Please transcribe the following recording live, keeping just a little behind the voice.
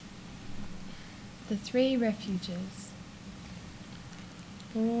the Three Refuges.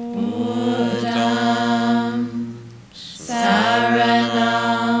 Buddham Saranam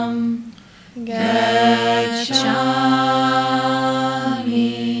Gacchami,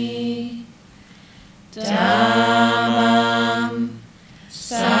 Dhammam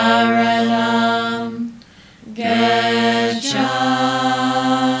Saranam Gacchami,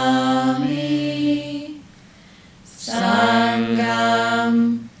 Sangham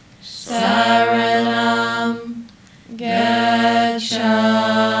Saranam Gacchami,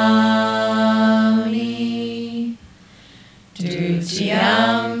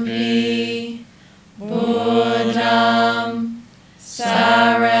 Dutiyampi Buddham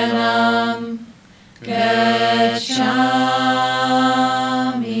Saranam Gacchami,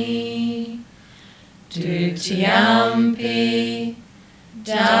 Dutiyampi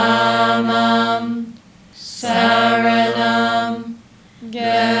Dhammam Saranam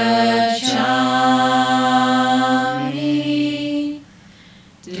Gacchami,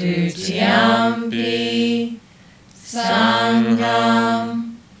 Dutiyampi Sangham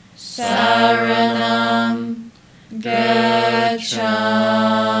Saranam Gacchami,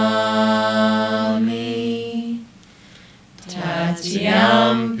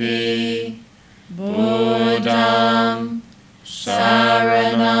 Tatiyampi Buddham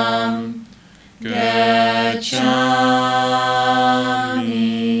Saranam Gacchami,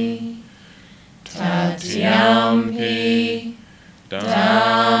 Tatiyampi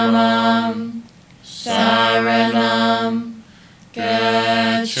Dhammam Saranam Gacchami,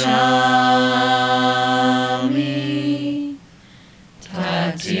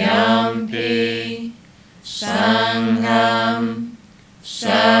 Tatiyampi Sangham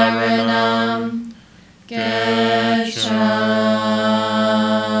Saranam